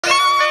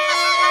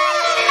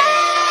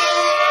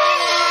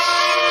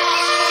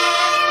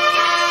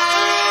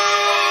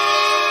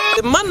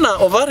The manner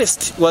of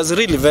arrest was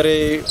really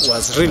very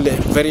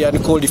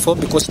uncalled for,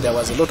 because there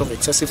was a lot of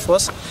excessive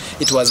force.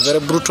 It was very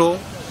brutal.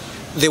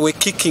 They were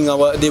kicking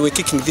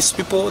these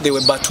people. They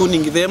were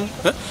batooning them,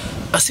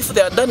 as if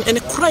they had done any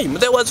crime.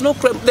 There was no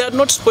crime. They had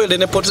not spoiled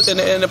any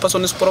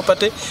person's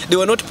property. They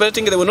were not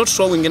pelting. They were not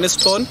throwing any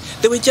stone.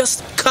 They were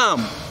just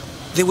calm.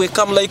 They were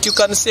calm, like you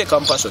can see a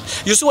calm person.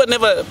 You see,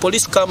 whenever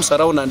police comes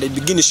around and they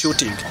begin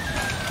shooting,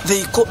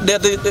 then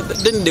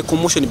the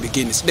commotion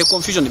begins. The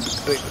confusion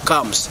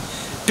comes.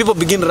 People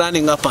begin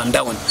running up and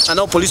down, and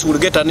now police will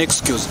get an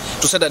excuse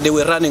to say that they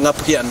were running up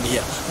here and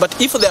here. But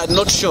if they had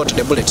not shot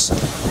the bullets,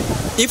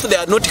 if they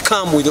had not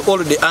come with all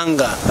the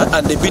anger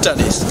and the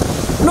bitterness,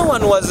 no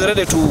one was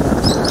ready to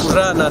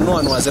run, and no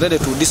one was ready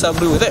to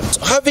disagree with them.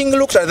 So having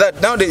looked at that,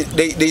 now they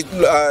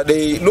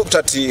looked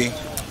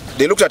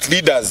at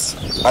leaders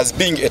as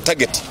being a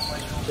target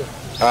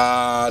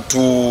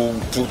to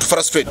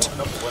frustrate.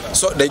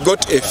 So they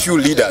got a few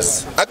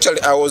leaders.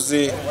 Actually, I was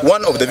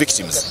one of the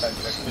victims.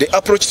 They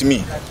approached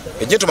me.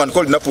 A gentleman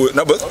called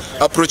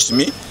Naboth approached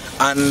me,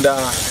 and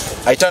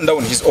I turned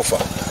down his offer.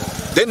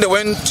 Then they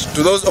went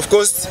to those, of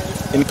course,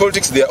 in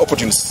politics they are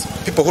opportunists,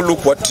 people who look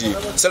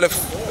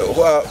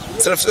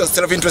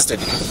self-interested.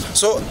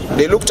 So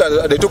they looked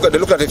at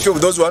a few of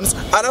those ones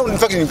around. In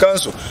fact, in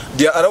council,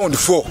 there are around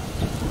 4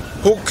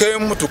 who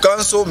came to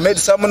council, made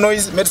some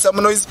noise,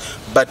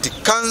 but the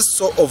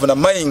council of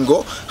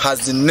Namaingo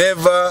has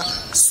never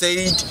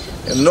said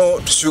no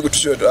to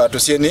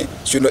see any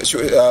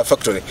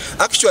factory.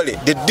 Actually,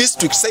 the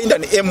district signed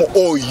an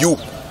MOU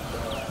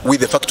with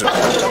the factory.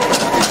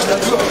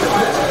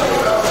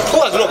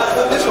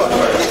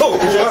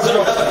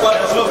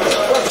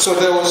 So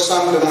there was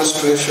some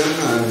demonstration,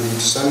 and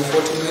it's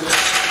unfortunate.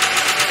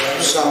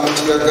 Some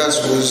tear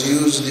gas was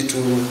used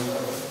to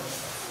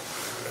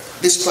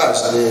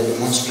disperse the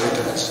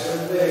demonstrators.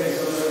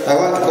 I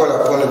want to call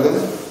upon them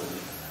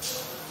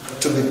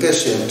to be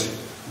patient.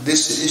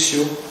 This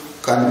issue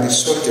can be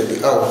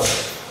sorted out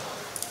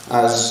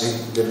as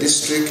the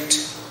district,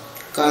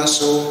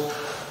 council,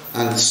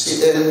 and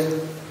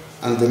CN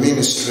and the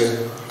ministry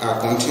are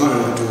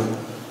continuing to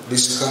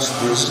discuss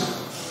these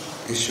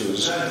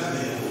issues.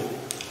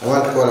 I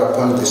want to call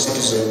upon the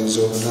citizens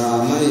of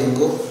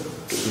Namaingo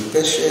to be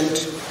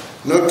patient,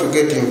 not to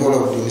get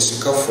involved in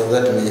scuffle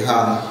that may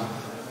harm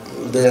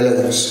their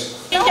lives.